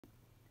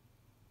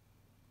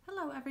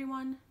Hello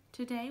everyone.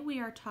 Today we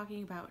are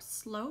talking about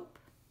slope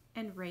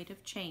and rate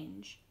of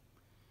change.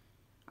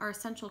 Our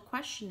essential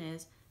question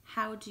is,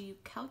 how do you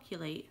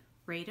calculate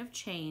rate of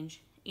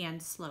change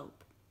and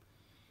slope?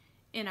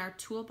 In our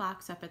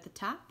toolbox up at the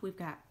top, we've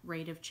got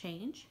rate of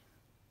change,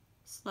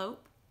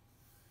 slope.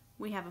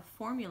 We have a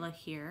formula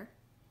here,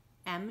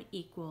 m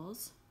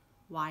equals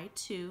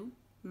y2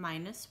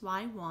 minus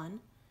y1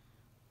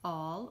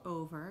 all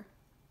over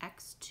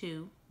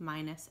x2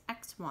 minus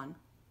x1.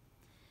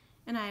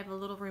 And I have a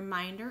little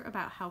reminder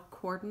about how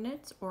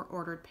coordinates or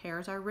ordered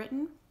pairs are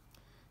written.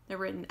 They're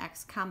written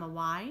x comma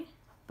y,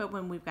 but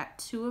when we've got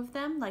two of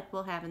them, like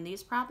we'll have in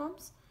these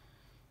problems,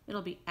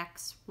 it'll be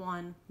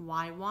x1,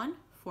 y1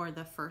 for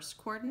the first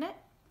coordinate,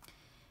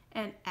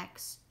 and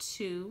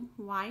x2,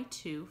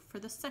 y2 for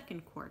the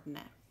second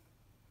coordinate.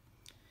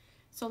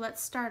 So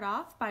let's start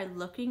off by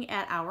looking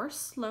at our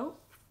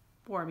slope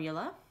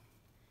formula,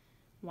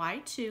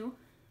 y2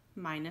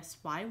 minus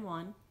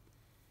y1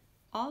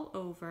 all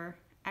over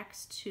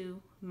x2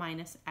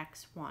 minus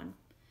x1.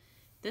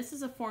 This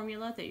is a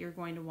formula that you're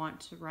going to want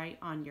to write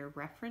on your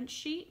reference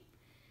sheet.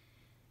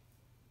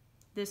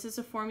 This is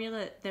a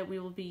formula that we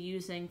will be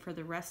using for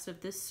the rest of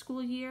this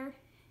school year,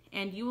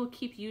 and you will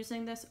keep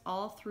using this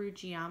all through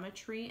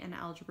geometry and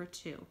algebra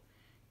 2.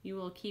 You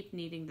will keep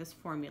needing this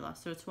formula,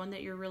 so it's one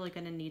that you're really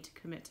going to need to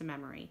commit to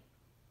memory.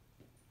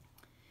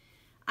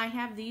 I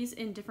have these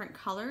in different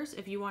colors.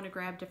 If you want to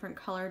grab different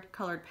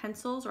colored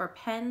pencils or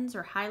pens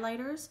or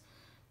highlighters,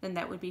 then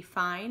that would be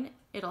fine.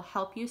 It'll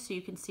help you so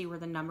you can see where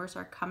the numbers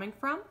are coming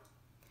from.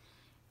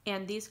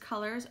 And these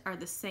colors are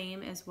the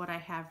same as what I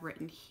have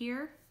written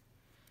here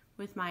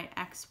with my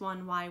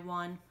x1,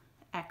 y1,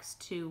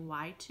 x2,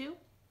 y2.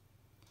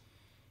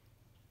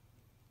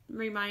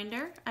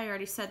 Reminder, I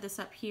already said this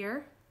up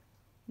here.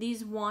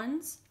 These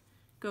ones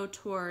go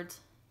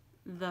towards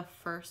the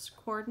first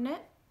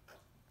coordinate,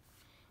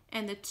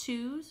 and the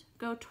twos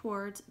go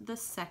towards the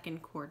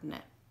second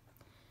coordinate.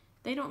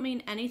 They don't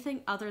mean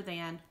anything other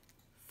than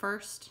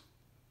first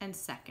and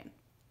second.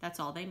 That's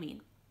all they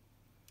mean.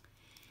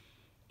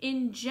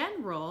 In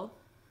general,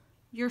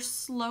 your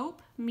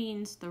slope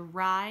means the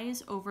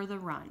rise over the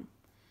run.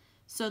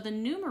 So the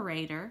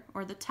numerator,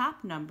 or the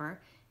top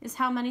number, is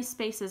how many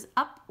spaces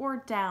up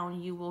or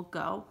down you will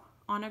go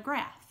on a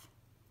graph.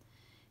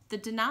 The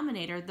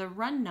denominator, the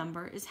run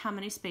number, is how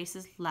many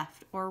spaces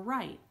left or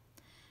right.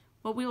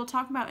 What we will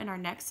talk about in our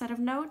next set of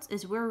notes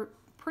is we're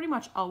pretty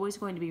much always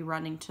going to be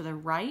running to the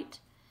right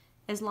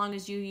as long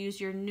as you use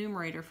your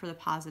numerator for the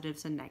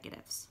positives and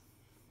negatives.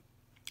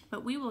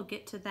 But we will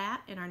get to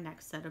that in our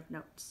next set of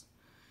notes.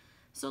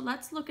 So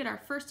let's look at our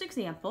first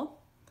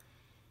example,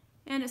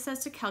 and it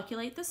says to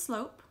calculate the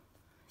slope.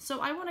 So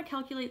I want to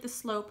calculate the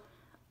slope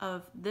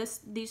of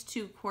these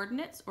two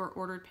coordinates or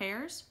ordered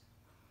pairs.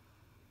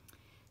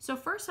 So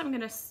first I'm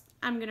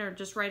gonna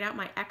just write out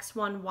my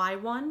x1,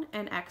 y1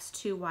 and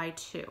x2,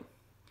 y2.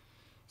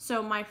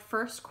 So my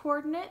first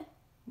coordinate,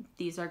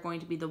 these are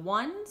going to be the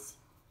ones.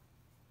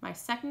 My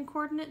second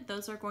coordinate,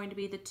 those are going to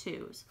be the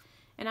twos.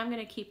 And I'm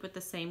going to keep with the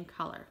same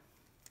color.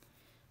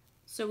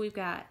 So we've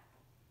got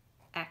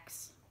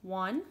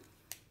x1,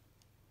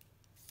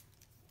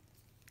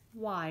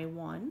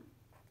 y1,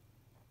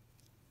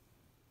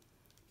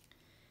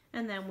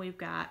 and then we've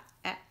got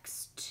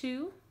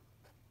x2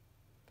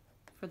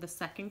 for the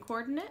second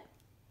coordinate,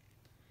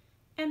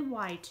 and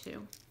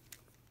y2.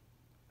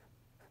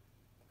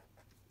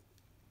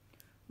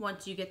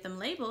 Once you get them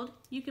labeled,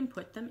 you can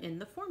put them in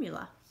the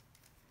formula.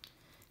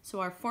 So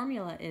our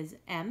formula is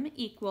m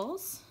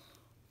equals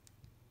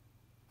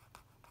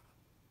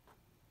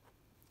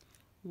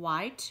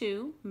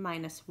y2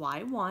 minus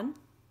y1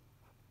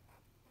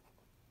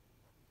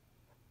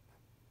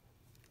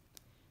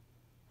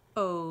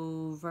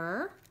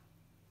 over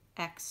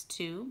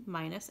x2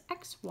 minus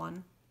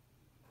x1.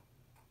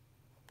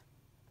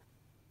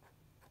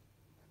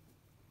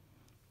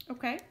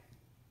 Okay,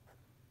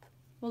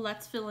 well,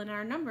 let's fill in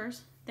our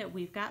numbers that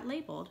we've got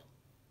labeled.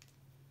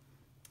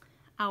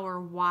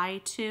 Our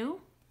y2,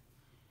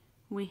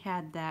 we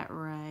had that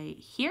right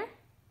here.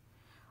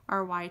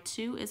 Our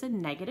y2 is a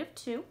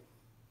 -2.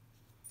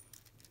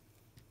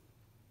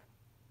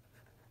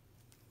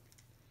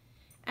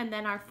 And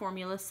then our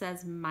formula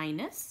says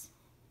minus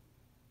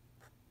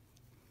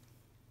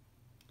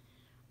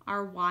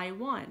our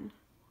y1.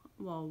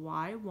 Well,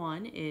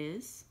 y1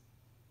 is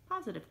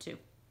 +2.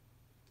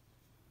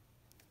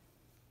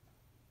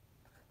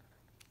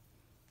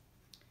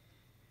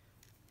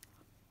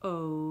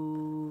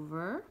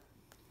 Over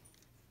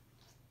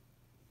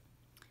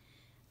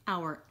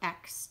our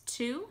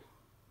x2.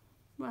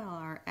 Well,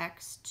 our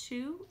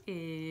x2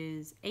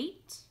 is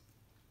 8.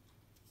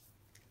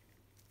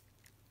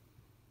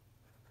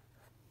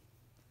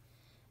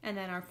 And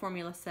then our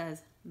formula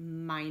says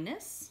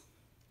minus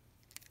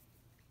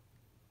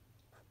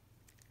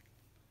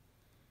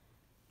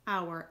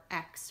our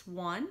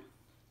x1,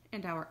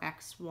 and our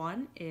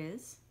x1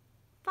 is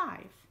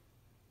 5.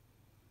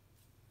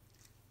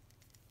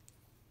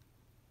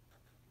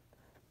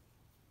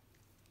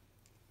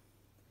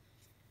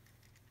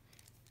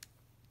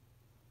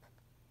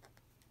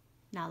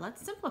 Now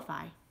let's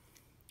simplify.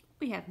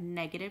 We have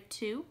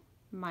 -2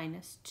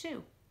 minus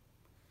 2.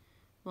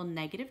 Well,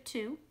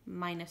 -2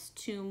 minus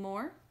 2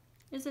 more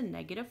is a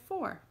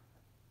 -4.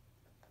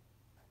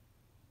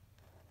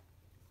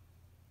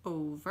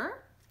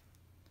 Over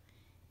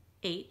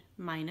 8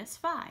 minus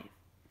 5.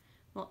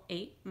 Well,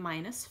 8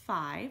 minus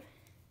 5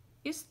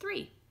 is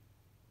 3.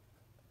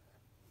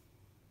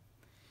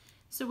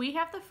 So we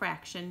have the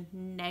fraction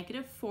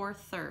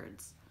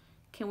 -4/3.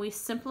 Can we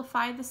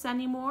simplify this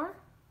anymore?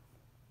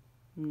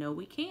 No,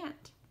 we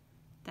can't.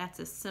 That's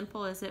as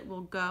simple as it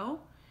will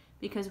go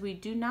because we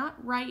do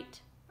not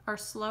write our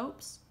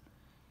slopes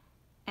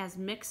as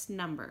mixed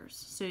numbers.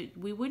 So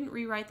we wouldn't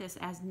rewrite this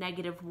as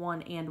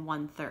 -1 and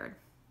 1/3.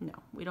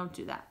 No, we don't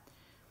do that.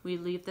 We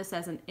leave this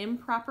as an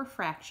improper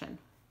fraction.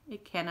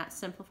 It cannot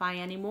simplify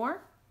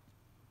anymore.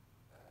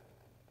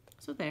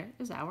 So there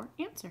is our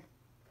answer.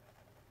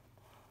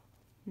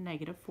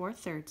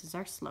 -4/3 is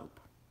our slope.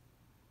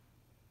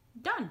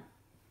 Done.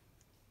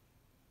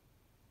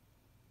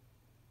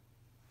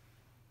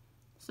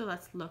 So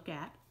let's look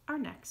at our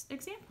next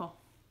example.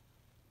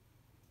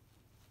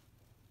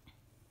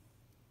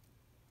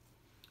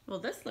 Well,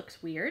 this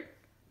looks weird.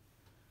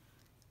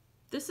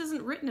 This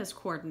isn't written as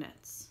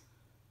coordinates,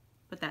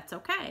 but that's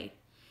okay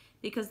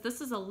because this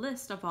is a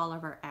list of all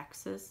of our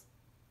x's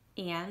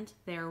and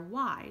their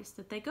y's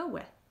that they go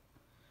with.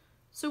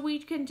 So we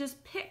can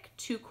just pick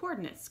 2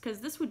 coordinates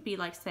because this would be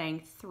like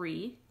saying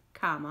 3,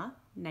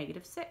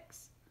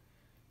 -6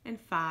 and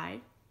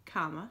 5,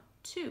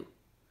 2,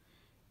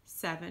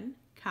 7,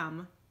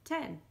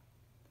 10,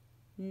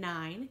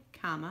 9,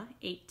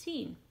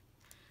 18.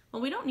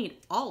 Well, we don't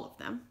need all of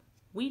them.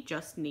 We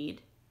just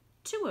need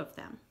 2 of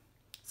them.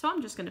 So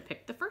I'm just going to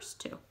pick the first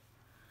 2.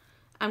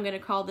 I'm going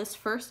to call this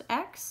first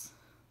x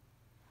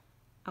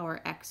our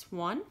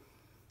x1.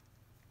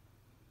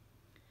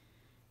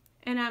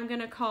 And I'm going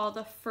to call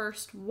the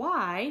first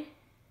y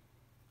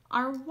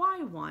our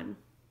y1.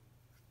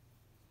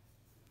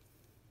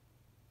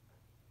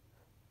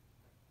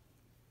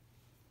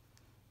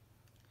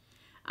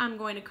 I'm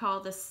going to call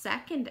the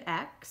second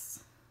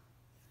x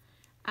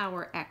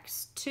our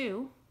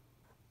x2.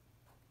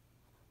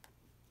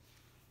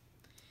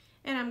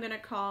 And I'm going to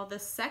call the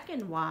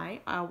second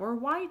y our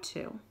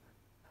y2.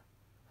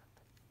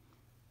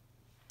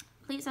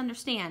 Please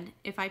understand,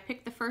 if I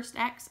pick the first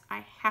x, I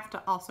have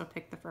to also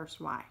pick the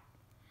first y.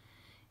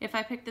 If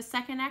I pick the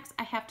second x,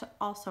 I have to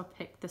also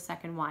pick the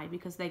second y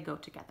because they go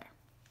together.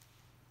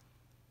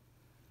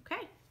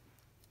 Okay,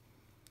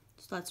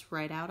 so let's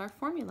write out our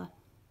formula.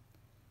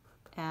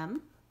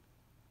 M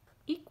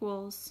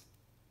equals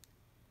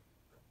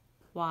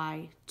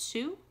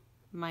y2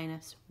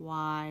 minus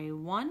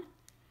y1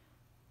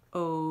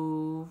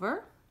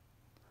 over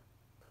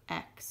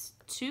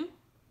x2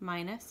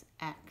 minus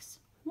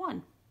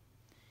x1.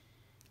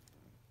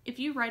 If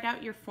you write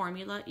out your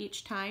formula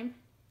each time,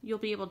 you'll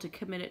be able to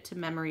commit it to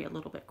memory a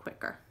little bit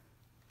quicker.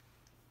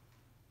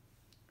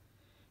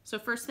 So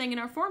first thing in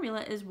our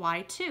formula is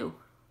y2.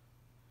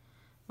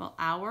 Well,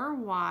 our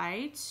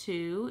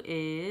y2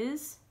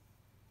 is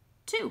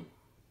 2.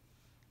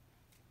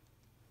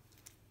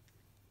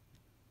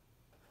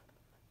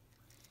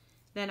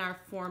 Then our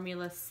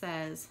formula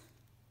says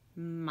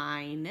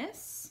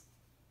minus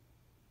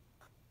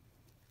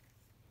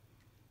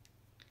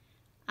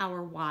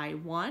our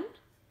y1,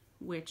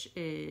 which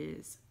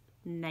is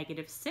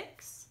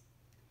 -6,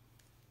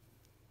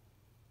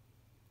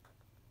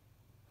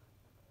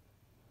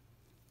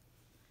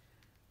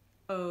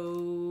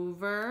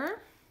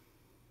 over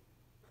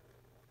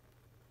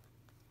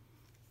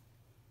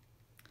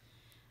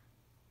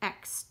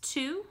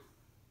x2,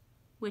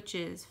 which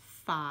is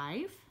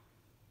 5,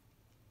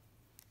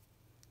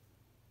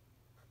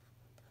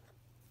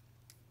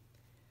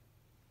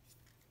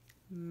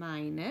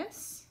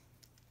 minus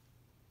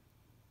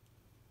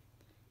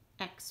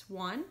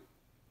x1,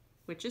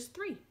 which is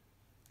 3.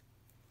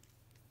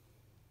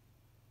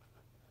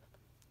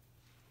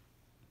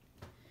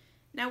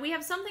 Now we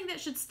have something that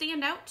should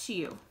stand out to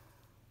you.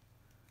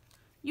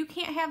 You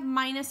can't have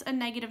minus a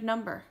negative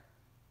number.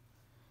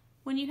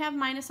 When you have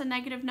minus a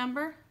negative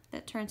number,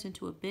 that turns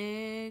into a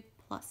big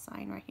plus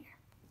sign right here.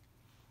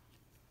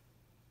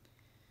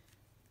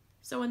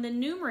 So in the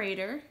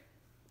numerator,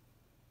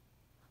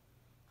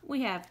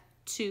 we have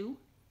 2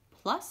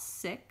 plus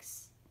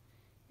 6,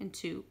 and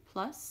 2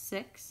 plus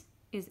 6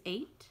 is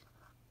 8,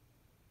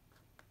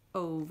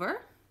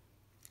 over,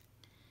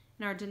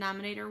 in our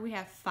denominator we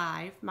have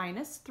 5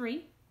 minus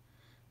 3.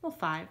 Well,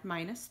 5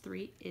 minus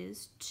 3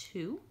 is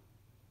 2.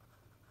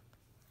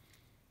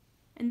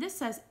 And this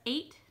says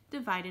 8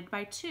 divided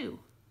by 2.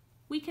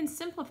 We can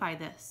simplify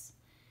this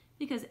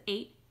because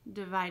 8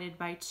 divided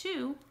by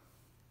 2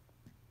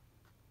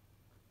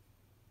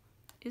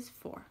 is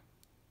 4.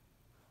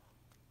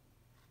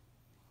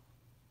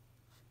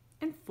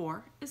 And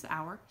 4 is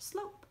our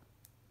slope.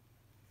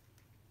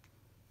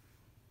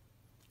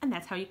 And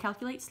that's how you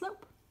calculate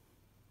slope.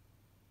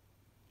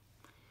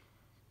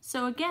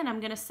 So again,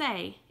 I'm going to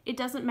say, it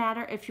doesn't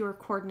matter if your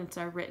coordinates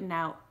are written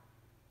out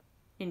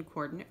in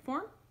coordinate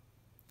form.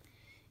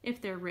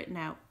 if they're written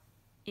out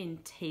in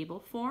table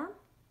form,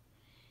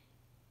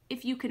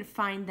 if you can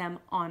find them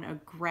on a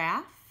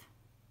graph.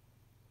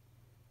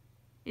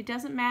 It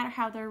doesn't matter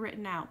how they're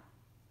written out.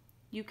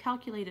 You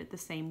calculate it the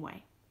same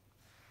way.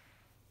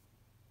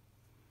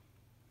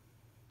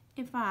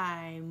 If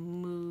I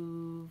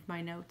move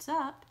my notes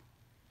up,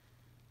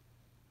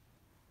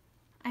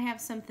 I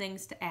have some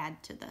things to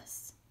add to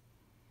this.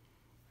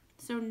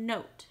 So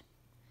note,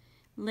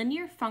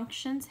 linear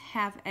functions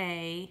have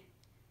a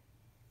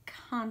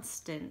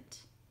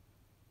constant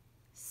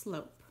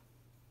slope.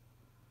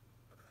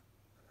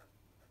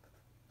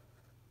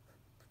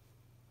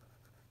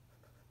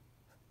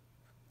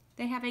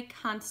 They have a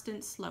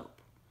constant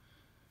slope.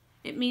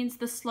 It means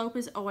the slope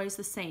is always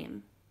the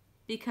same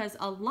because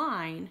a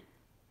line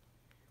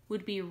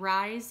would be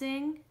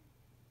rising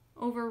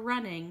over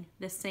running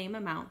the same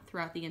amount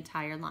throughout the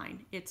entire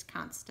line. It's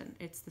constant,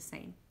 it's the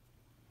same.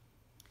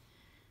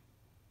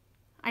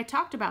 I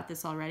talked about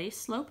this already.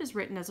 Slope is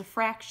written as a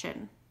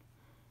fraction.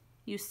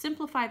 You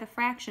simplify the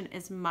fraction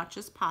as much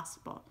as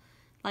possible,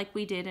 like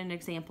we did in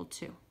example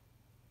 2.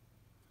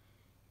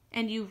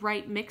 And you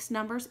write mixed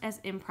numbers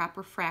as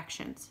improper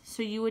fractions.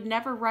 So you would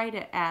never write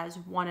it as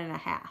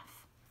 1.5.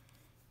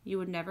 You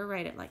would never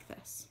write it like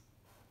this.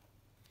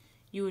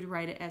 You would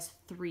write it as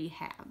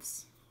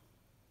 3/2,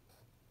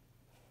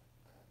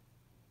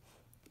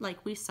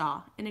 like we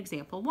saw in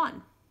example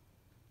 1.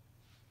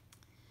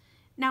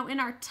 Now in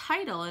our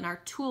title, in our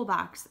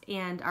toolbox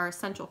and our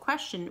essential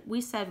question, we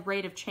said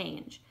rate of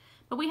change,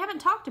 but we haven't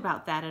talked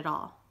about that at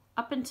all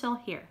up until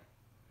here.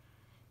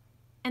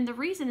 And the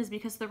reason is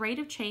because the rate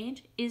of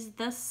change is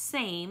the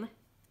same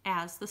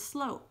as the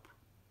slope.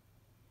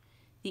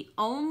 The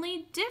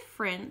only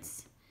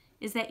difference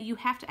is that you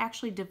have to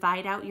actually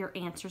divide out your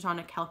answers on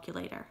a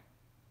calculator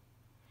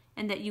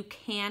and that you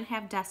can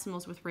have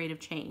decimals with rate of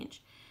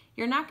change.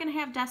 You're not going to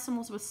have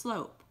decimals with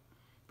slope,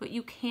 but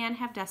you can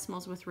have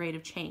decimals with rate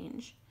of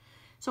change.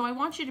 So I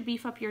want you to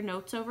beef up your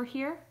notes over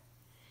here,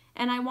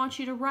 and I want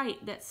you to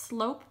write that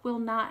slope will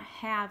not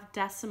have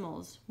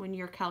decimals when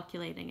you're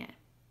calculating it,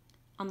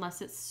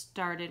 unless it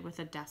started with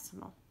a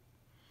decimal.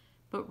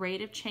 But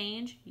rate of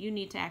change, you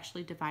need to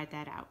actually divide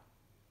that out.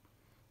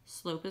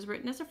 Slope is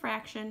written as a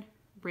fraction,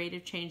 rate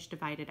of change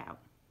divided out.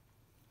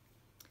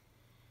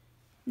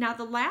 Now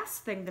the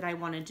last thing that I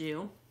want to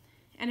do,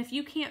 and if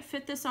you can't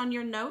fit this on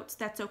your notes,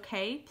 that's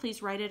okay.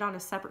 Please write it on a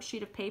separate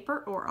sheet of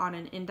paper or on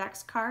an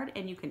index card,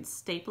 and you can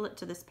staple it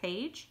to this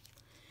page.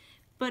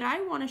 But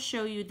I want to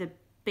show you the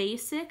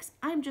basics.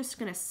 I'm just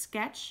going to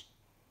sketch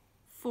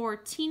 4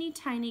 teeny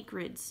tiny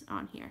grids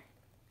on here.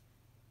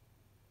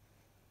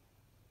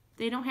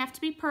 They don't have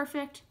to be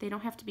perfect. They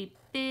don't have to be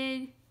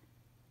big.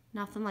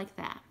 Nothing like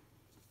that.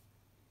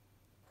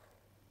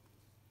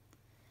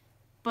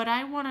 But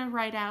I want to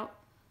write out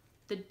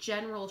the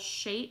general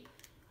shape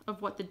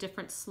of what the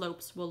different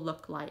slopes will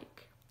look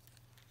like.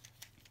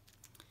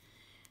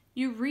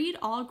 You read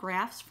all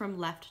graphs from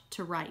left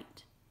to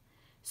right.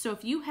 So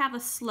if you have a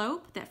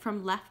slope that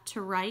from left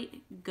to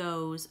right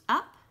goes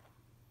up,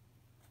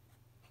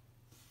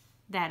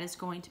 that is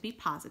going to be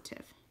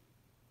positive.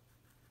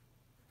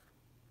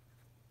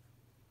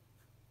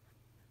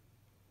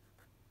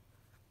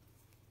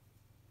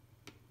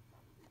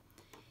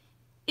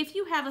 If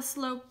you have a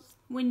slope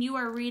when you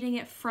are reading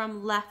it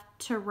from left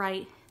to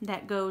right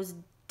that goes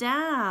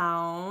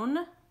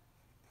down,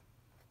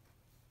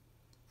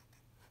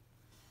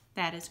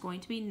 that is going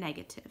to be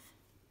negative.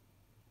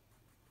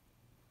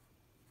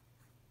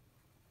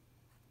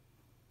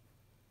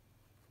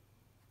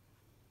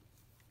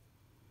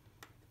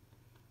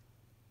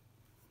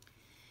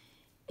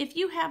 If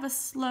you have a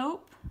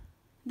slope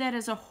that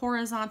is a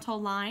horizontal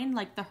line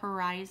like the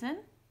horizon,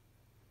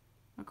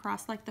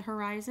 across like the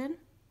horizon,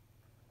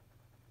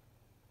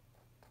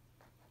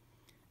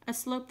 a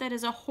slope that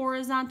is a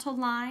horizontal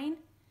line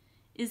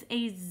is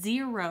a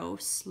 0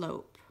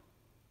 slope.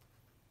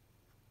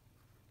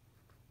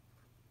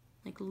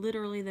 Like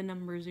literally the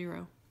number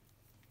 0.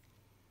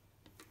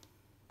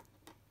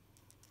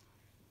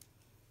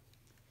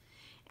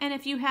 And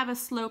if you have a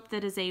slope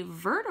that is a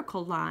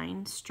vertical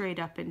line straight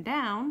up and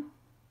down,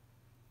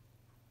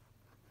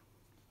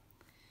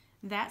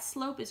 that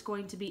slope is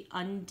going to be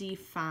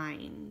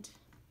undefined.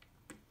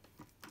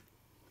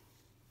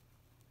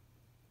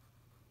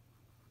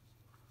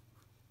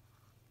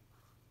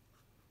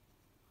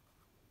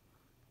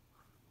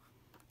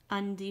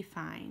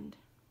 Undefined.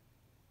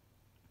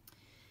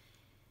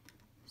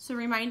 So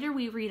reminder,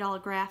 we read all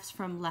graphs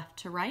from left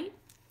to right.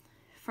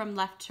 From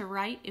left to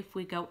right, if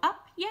we go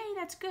up, yay,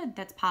 that's good,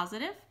 that's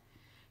positive.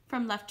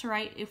 From left to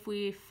right, if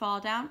we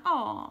fall down,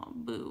 oh,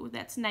 boo,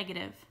 that's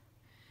negative.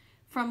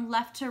 From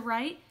left to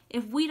right,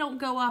 if we don't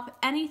go up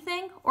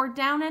anything or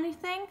down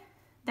anything,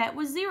 that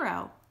was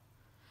 0.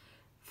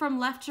 From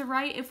left to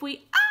right, if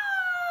we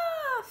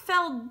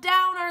fell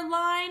down our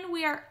line,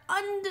 we are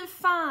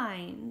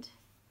undefined.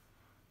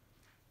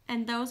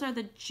 And those are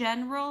the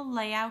general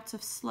layouts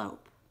of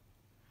slope.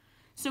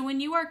 So when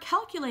you are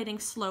calculating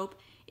slope,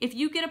 if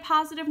you get a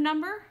positive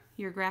number,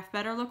 your graph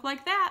better look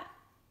like that.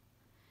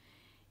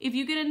 If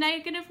you get a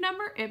negative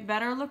number, it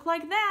better look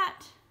like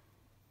that.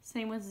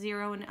 Same with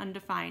 0 and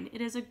undefined.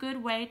 It is a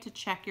good way to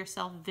check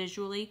yourself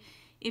visually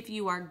if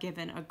you are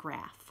given a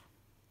graph.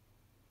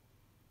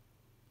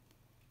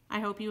 I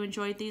hope you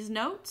enjoyed these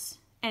notes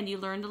and you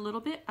learned a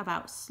little bit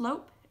about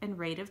slope and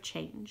rate of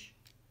change.